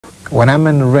When I'm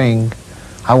in the ring,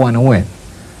 I want to win.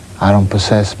 I don't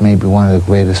possess maybe one of the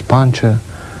greatest puncher,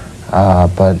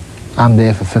 but I'm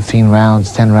there for 15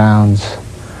 rounds, 10 rounds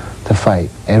to fight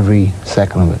every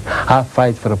second of it. I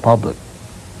fight for the public.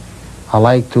 I'm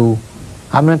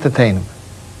an entertainer.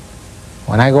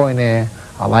 When I go in there,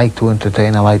 I like to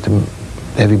entertain.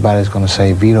 Everybody's going to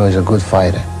say Vito is a good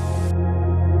fighter.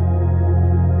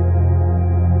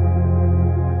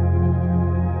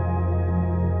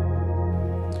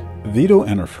 Vito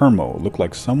Antuofermo looked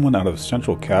like someone out of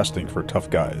central casting for Tough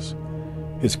Guys.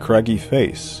 His craggy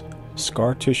face,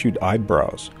 scar-tissued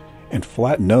eyebrows, and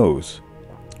flat nose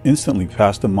instantly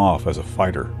passed him off as a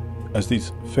fighter, as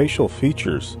these facial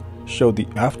features showed the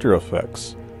after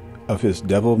effects of his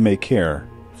devil-may-care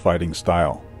fighting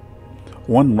style.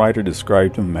 One writer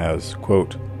described him as,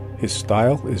 quote, "His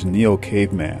style is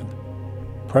neo-caveman.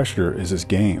 Pressure is his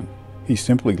game. He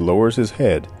simply lowers his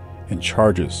head and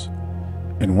charges.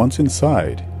 And once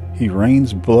inside, he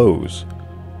rains blows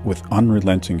with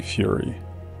unrelenting fury."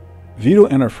 Vito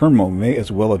Antuofermo may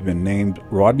as well have been named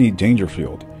Rodney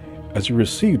Dangerfield, as he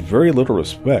received very little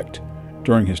respect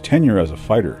during his tenure as a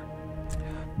fighter.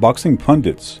 Boxing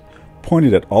pundits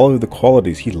pointed at all of the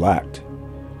qualities he lacked.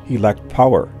 He lacked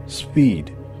power,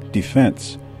 speed,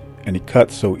 defense, and he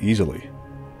cut so easily.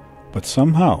 But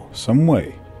somehow,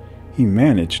 someway, he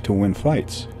managed to win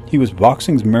fights. He was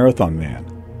boxing's marathon man,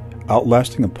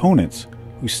 outlasting opponents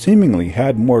who seemingly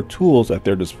had more tools at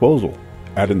their disposal.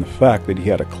 Add in the fact that he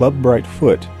had a club-bright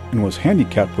foot and was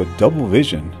handicapped with double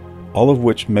vision, all of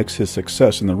which makes his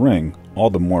success in the ring all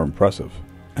the more impressive.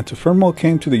 Antuofermo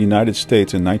came to the United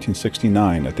States in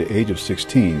 1969 at the age of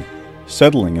 16,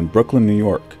 settling in Brooklyn, New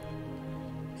York.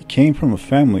 He came from a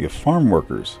family of farm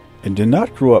workers and did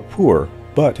not grow up poor,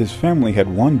 but his family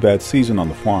had one bad season on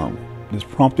the farm. This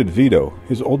prompted Vito,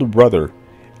 his older brother,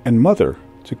 and mother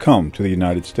to come to the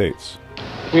United States.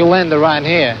 We landed around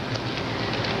here,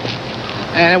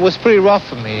 and it was pretty rough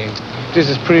for me. This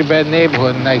is a pretty bad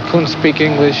neighborhood, and I couldn't speak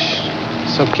English,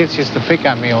 so kids used to pick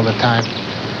on me all the time.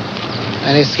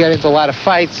 And it's getting into a lot of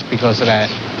fights because of that.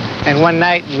 And one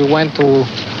night we went to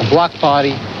a block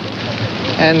party,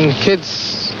 and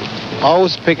kids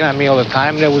always picking on me all the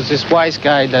time. There was this wise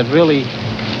guy that really,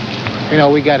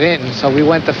 we got in, so we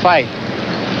went to fight.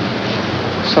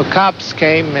 So cops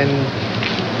came and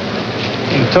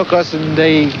took us, and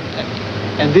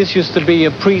this used to be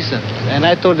a prison, and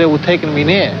I thought they were taking me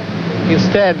there.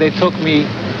 Instead, they took me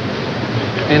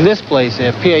in this place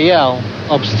here, PAL.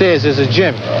 Upstairs is a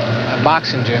gym, a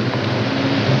boxing gym,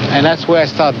 and that's where I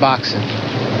started boxing.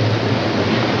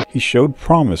 He showed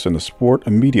promise in the sport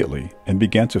immediately and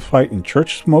began to fight in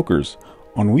church smokers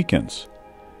on weekends.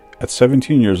 At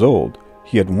 17 years old,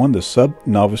 he had won the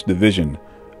sub-novice division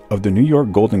of the New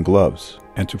York Golden Gloves.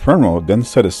 Antuofermo then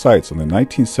set his sights on the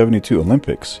 1972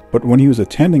 Olympics, but when he was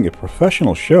attending a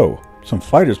professional show, some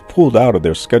fighters pulled out of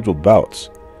their scheduled bouts.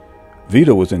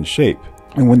 Vito was in shape,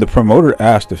 and when the promoter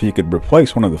asked if he could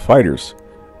replace one of the fighters,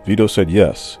 Vito said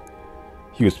yes.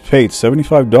 He was paid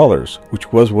 $75,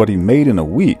 which was what he made in a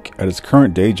week at his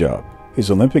current day job.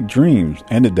 His Olympic dreams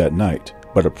ended that night,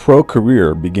 but a pro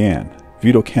career began.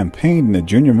 Vito campaigned in the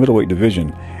junior middleweight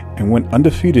division and went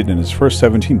undefeated in his first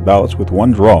 17 bouts with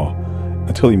one draw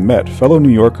until he met fellow New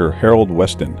Yorker Harold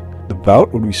Weston. The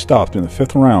bout would be stopped in the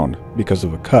 5th round because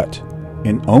of a cut,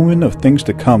 an omen of things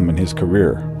to come in his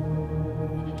career.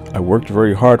 "I worked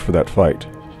very hard for that fight,"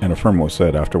 Antuofermo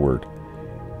said afterward,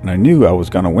 "and I knew I was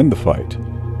going to win the fight,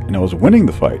 and I was winning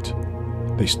the fight.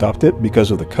 They stopped it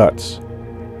because of the cuts.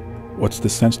 What's the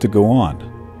sense to go on?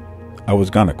 I was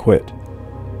going to quit."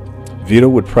 Vito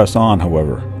would press on,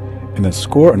 however, and then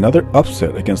score another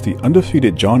upset against the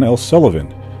undefeated John L.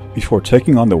 Sullivan before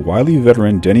taking on the wily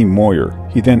veteran Denny Moyer.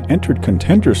 He then entered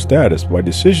contender status by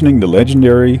decisioning the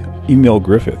legendary Emil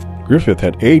Griffith. Griffith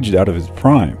had aged out of his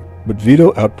prime, but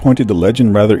Vito outpointed the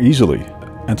legend rather easily.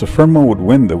 Antuofermo would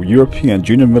win the European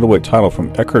junior middleweight title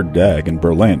from Eckhard Dag in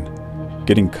Berlin,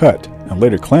 getting cut and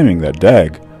later claiming that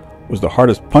Dag was the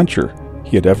hardest puncher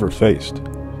he had ever faced.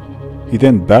 He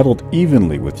then battled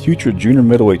evenly with future junior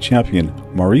middleweight champion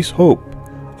Maurice Hope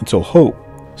until Hope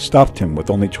stopped him with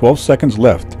only 12 seconds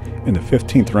left in the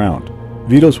 15th round.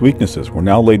 Vito's weaknesses were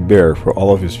now laid bare for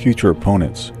all of his future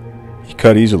opponents. He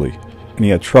cut easily, and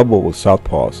he had trouble with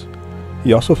southpaws.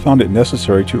 He also found it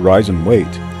necessary to rise in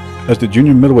weight, as the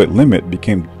junior middleweight limit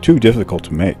became too difficult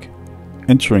to make.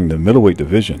 Entering the middleweight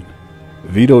division,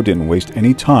 Vito didn't waste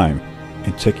any time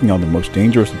in taking on the most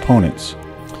dangerous opponents,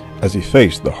 as he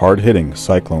faced the hard-hitting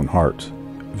Cyclone Hart.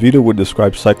 Vito would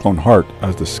describe Cyclone Hart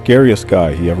as the scariest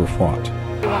guy he ever fought.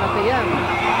 At the end,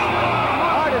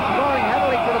 Hart is going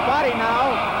heavily to the body now,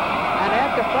 and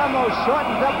after Antuofermo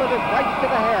shortens up with his rights to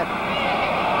the head.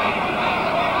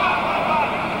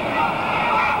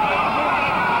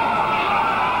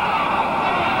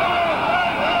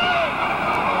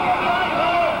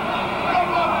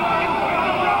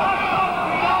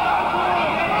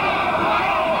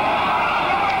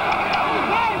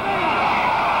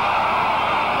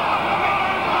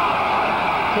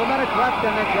 2 minutes left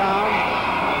in this round.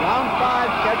 Round 5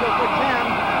 scheduled for 10.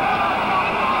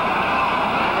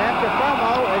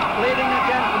 Antuofermo is bleeding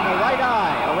again from the right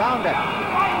eye, around it.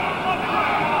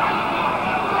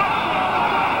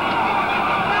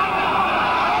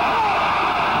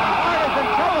 Hart is in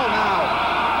trouble now.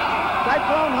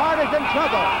 Cyclone Hart is in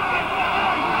trouble.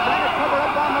 He's trying to cover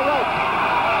up on the rope.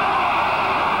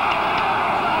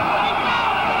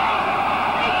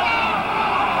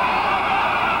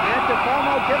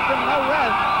 Antuofermo gives him no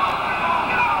rest.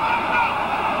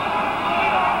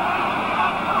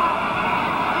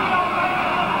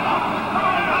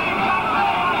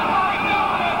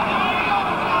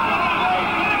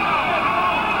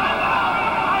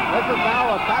 This is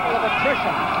now a battle of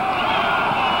attrition.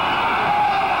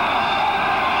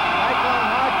 Cyclone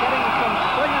Hart getting some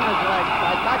spring in his legs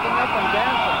by backing up and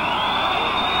dancing.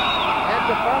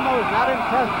 Antuofermo is not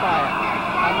impressed by it.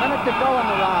 A minute to go in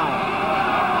the round.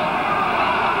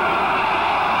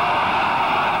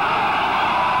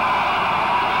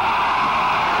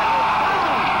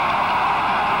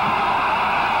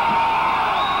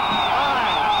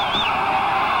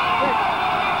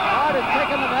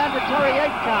 Mandatory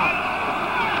 8 count.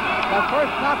 The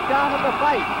first knockdown of the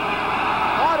fight.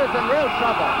 Hart is in real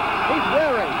trouble. He's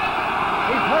weary.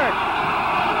 He's hurt.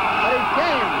 But he's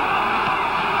game.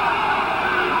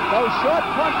 Those short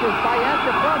punches by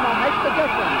Antuofermo make the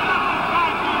difference.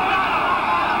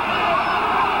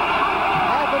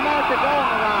 Half a minute to go in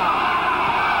the round.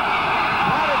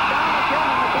 Hart is down again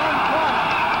in the game corner.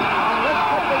 And this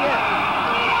could be it.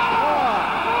 4,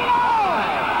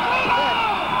 5, 6.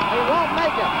 He won't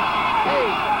make it. 8, 9,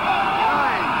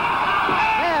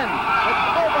 10. It's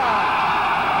over.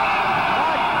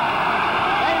 Hart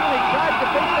mainly tried to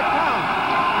beat the count.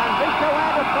 And Vito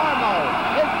Antuofermo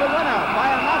is the winner by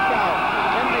a knockout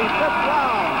in the 5th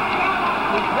round.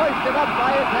 He's hoisted up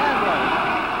by his handler.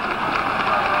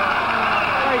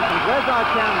 Where's our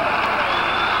camera?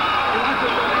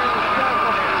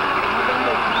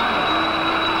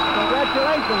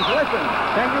 Congratulations, listen.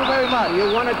 Thank you very much.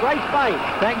 You won a great fight.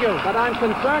 Thank you. But I'm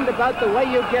concerned about the way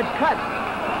you get cut.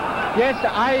 Yes,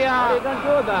 What are you going to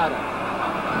do about it?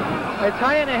 it's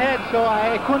high in the head, so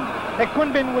I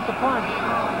couldn't be with the punch.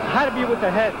 It had to be with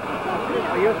the head.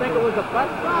 Oh, you think it was a cut?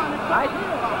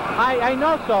 I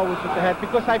know so it was with the head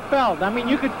because I felt. I mean,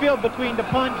 you could feel between the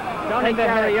punch Tony and the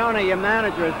head. Carione, your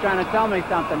manager, is trying to tell me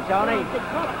something. Tony?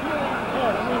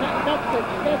 That's the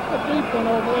deep one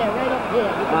over there, right up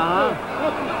here.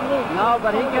 No,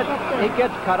 but he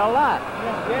gets cut a lot.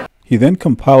 He then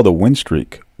compiled a win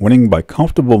streak, winning by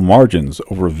comfortable margins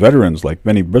over veterans like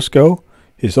Benny Briscoe,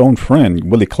 his own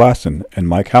friend Willie Klassen, and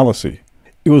Mike Hallisey.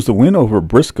 It was the win over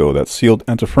Briscoe that sealed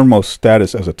Antuofermo's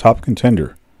status as a top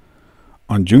contender.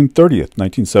 On June 30th,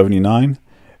 1979,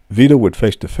 Vito would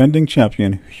face defending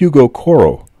champion Hugo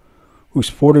Coro, who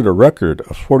sported a record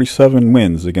of 47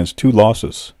 wins against 2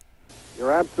 losses.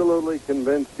 You're absolutely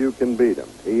convinced you can beat him.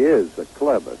 He is a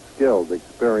clever, skilled,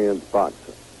 experienced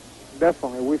boxer.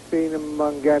 Definitely. We've seen him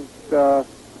against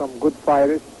some good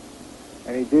fighters,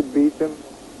 and he did beat them.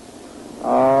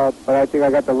 But I think I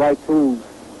got the right tools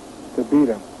to beat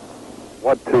him.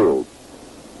 What tools?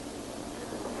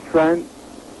 Strength.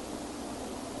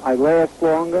 I last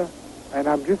longer, and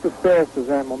I'm just as fast as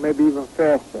him, or maybe even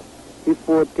faster. He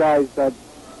fought guys that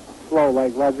slow,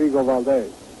 like Rodrigo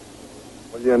Valdez.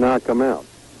 Will you knock him out?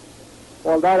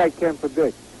 Well, that I can't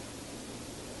predict.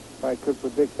 If I could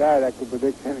predict that, I could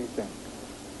predict anything.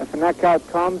 If a knockout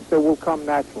comes, it will come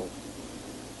natural.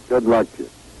 Good luck to you.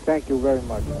 Thank you very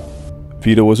much.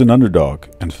 Vito was an underdog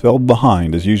and fell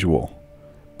behind as usual,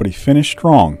 but he finished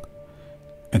strong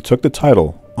and took the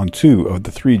title on 2 of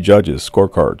the 3 judges'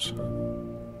 scorecards.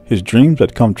 His dreams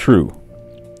had come true,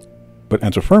 but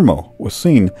Antuofermo was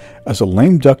seen as a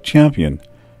lame duck champion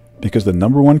because the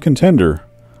 #1 contender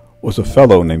was a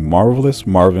fellow named Marvelous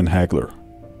Marvin Hagler.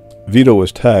 Vito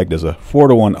was tagged as a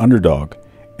 4-1 underdog,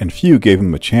 and few gave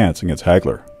him a chance against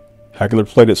Hagler. Hagler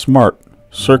played it smart,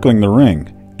 circling the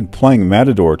ring and playing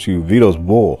Matador to Vito's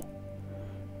bull.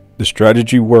 The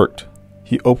strategy worked.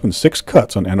 He opened 6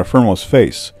 cuts on Antuofermo's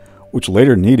face, which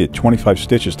later needed 25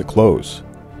 stitches to close.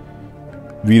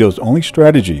 Vito's only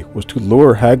strategy was to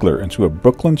lure Hagler into a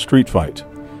Brooklyn street fight,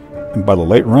 and by the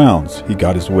late rounds, he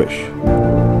got his wish.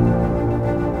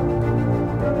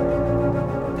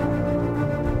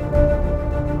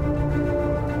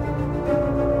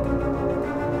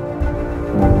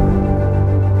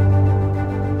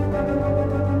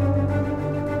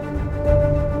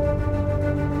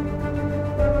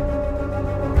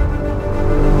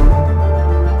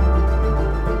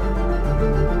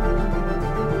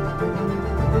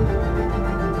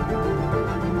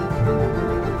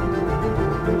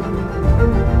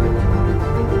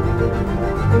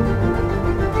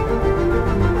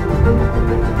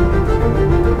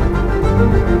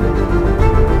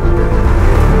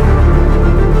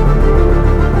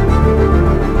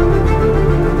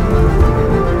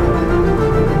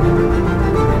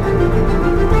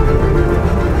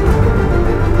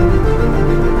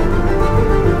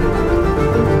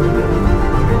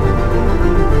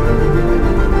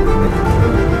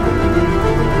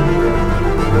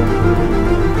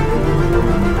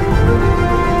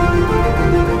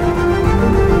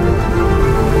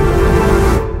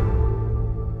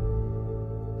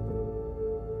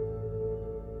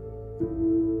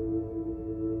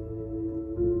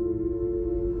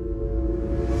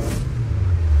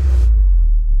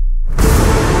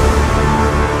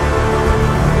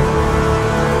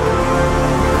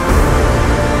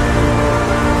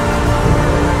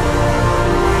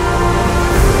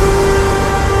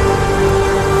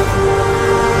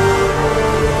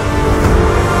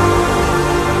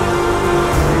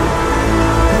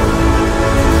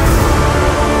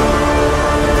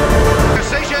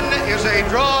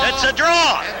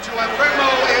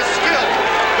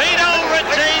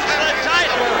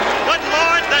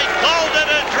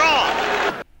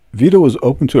 Vito was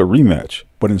open to a rematch,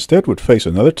 but instead would face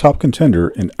another top contender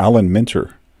in Alan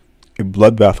Minter. A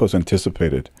bloodbath was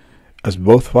anticipated, as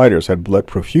both fighters had bled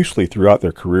profusely throughout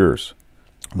their careers.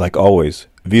 Like always,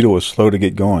 Vito was slow to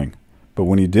get going, but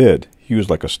when he did, he was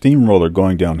like a steamroller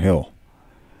going downhill.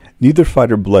 Neither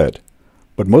fighter bled,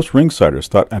 but most ringsiders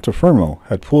thought Antuofermo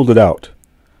had pulled it out,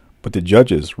 but the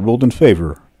judges ruled in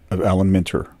favor of Alan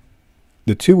Minter.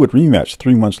 The two would rematch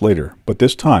 3 months later, but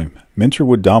this time, Minter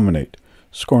would dominate,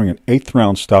 scoring an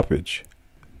 8th-round stoppage.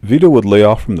 Vito would lay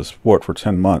off from the sport for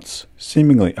 10 months,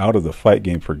 seemingly out of the fight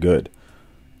game for good,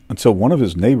 until one of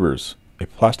his neighbors, a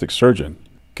plastic surgeon,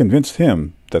 convinced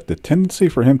him that the tendency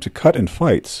for him to cut in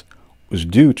fights was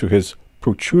due to his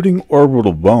protruding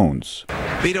orbital bones.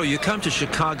 Vito, you come to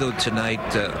Chicago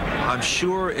tonight, I'm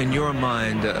sure in your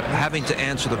mind, having to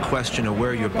answer the question of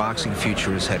where your boxing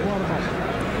future is headed.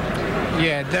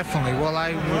 Yeah, definitely. Well,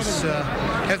 I was,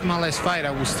 after my last fight,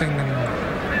 I was thinking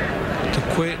to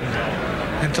quit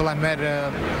until I met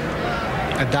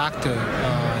a doctor,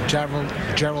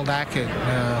 Gerald Ackett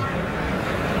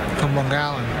from Long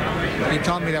Island. He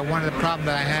told me that one of the problems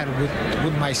that I had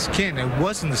with my skin, it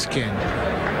wasn't the skin,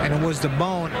 and it was the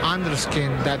bone under the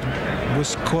skin that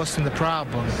was causing the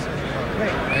problem.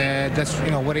 That's, you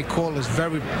know, what they call is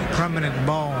very prominent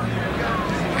bone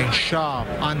and sharp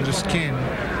under the skin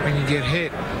when you get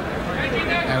hit.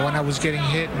 And when I was getting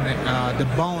hit, the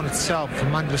bone itself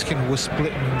from under the skin was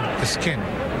splitting the skin.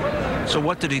 So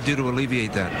what did he do to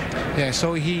alleviate that? Yeah,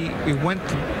 so he went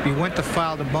to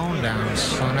file the bone down.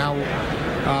 So now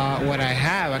what I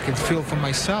have, I can feel for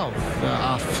myself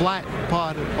a flat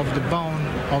part of the bone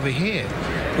over here,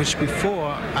 which before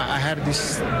I had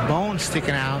this bone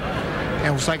sticking out, and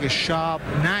it was like a sharp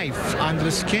knife under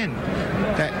the skin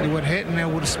that it would hit and it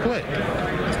would split.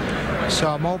 So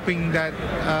I'm hoping that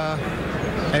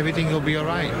everything will be all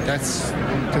right. That's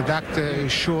the doctor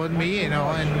assured me, you know,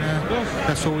 and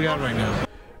that's where we are right now.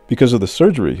 Because of the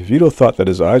surgery, Vito thought that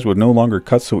his eyes would no longer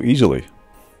cut so easily.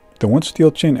 The once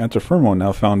steel-chained Antuofermo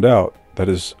now found out that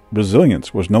his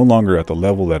resilience was no longer at the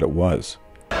level that it was.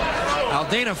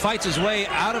 Aldana fights his way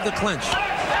out of the clinch.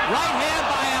 Right hand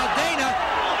by Aldana.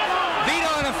 Vito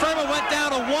Antuofermo went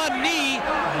down to one knee.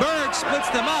 Berg splits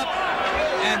them up,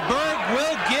 and Berg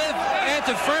will give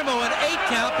Antuofermo an 8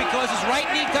 count because his right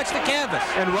knee touched the canvas.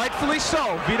 And rightfully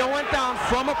so. Vito went down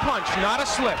from a punch, not a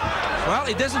slip. Well,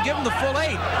 he doesn't give him the full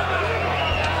 8.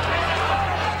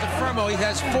 Antuofermo, he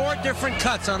has 4 different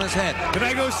cuts on his head. Can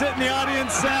I go sit in the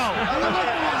audience cell?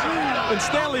 And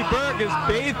Stanley Berg is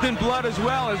bathed in blood as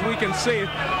well, as we can see.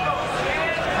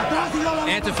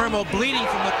 Antuofermo bleeding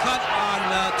from a cut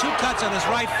on 2 cuts on his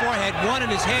right forehead, 1 in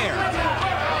his hair.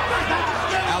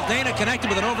 Aldana connected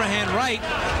with an overhand right.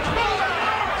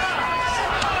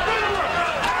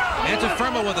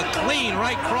 Antuofermo with a clean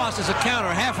right cross as a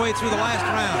counter halfway through the last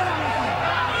round.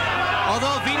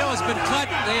 Although Vito has been cut,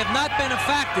 they have not been a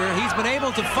factor. He's been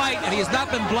able to fight, and he has not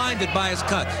been blinded by his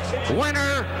cuts.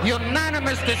 Winner,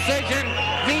 unanimous decision,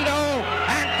 Vito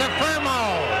Antuofermo.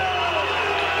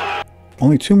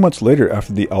 Only 2 months later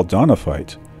after the Aldana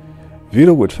fight,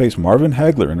 Vito would face Marvin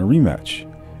Hagler in a rematch,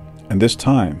 and this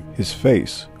time his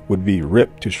face would be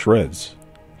ripped to shreds.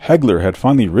 Hagler had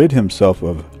finally rid himself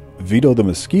of Vito the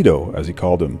Mosquito, as he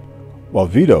called him, while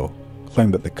Vito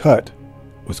claimed that the cut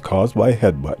was caused by a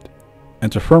headbutt.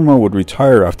 Antuofermo would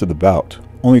retire after the bout,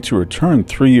 only to return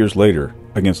 3 years later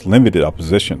against limited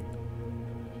opposition.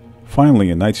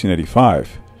 Finally, in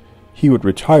 1985, he would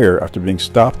retire after being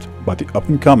stopped by the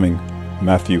up-and-coming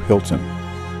Matthew Hilton.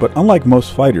 But unlike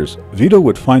most fighters, Vito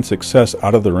would find success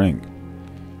out of the ring.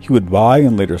 He would buy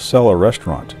and later sell a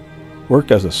restaurant,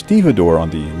 work as a stevedore on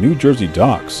the New Jersey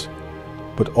docks,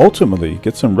 but ultimately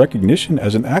get some recognition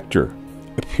as an actor,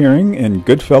 appearing in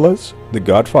Goodfellas, The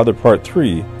Godfather Part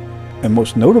 3, and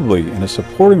most notably in a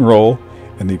supporting role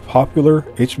in the popular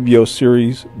HBO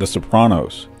series The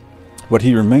Sopranos. But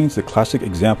he remains the classic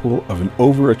example of an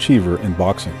overachiever in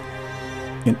boxing,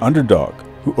 an underdog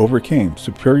who overcame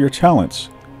superior talents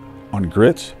on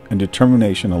grit and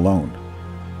determination alone.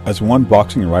 As one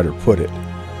boxing writer put it,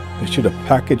 they should have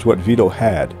packaged what Vito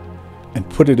had and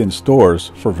put it in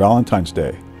stores for Valentine's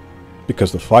Day,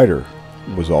 because the fighter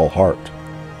was all heart.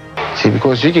 See,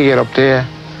 because you can get up there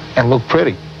and look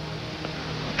pretty.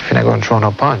 If you're not going to throw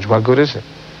no punch, what good is it?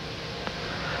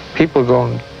 People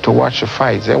going to watch the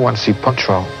fights, they want to see punch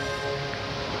roll.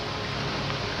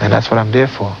 And that's what I'm there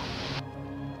for.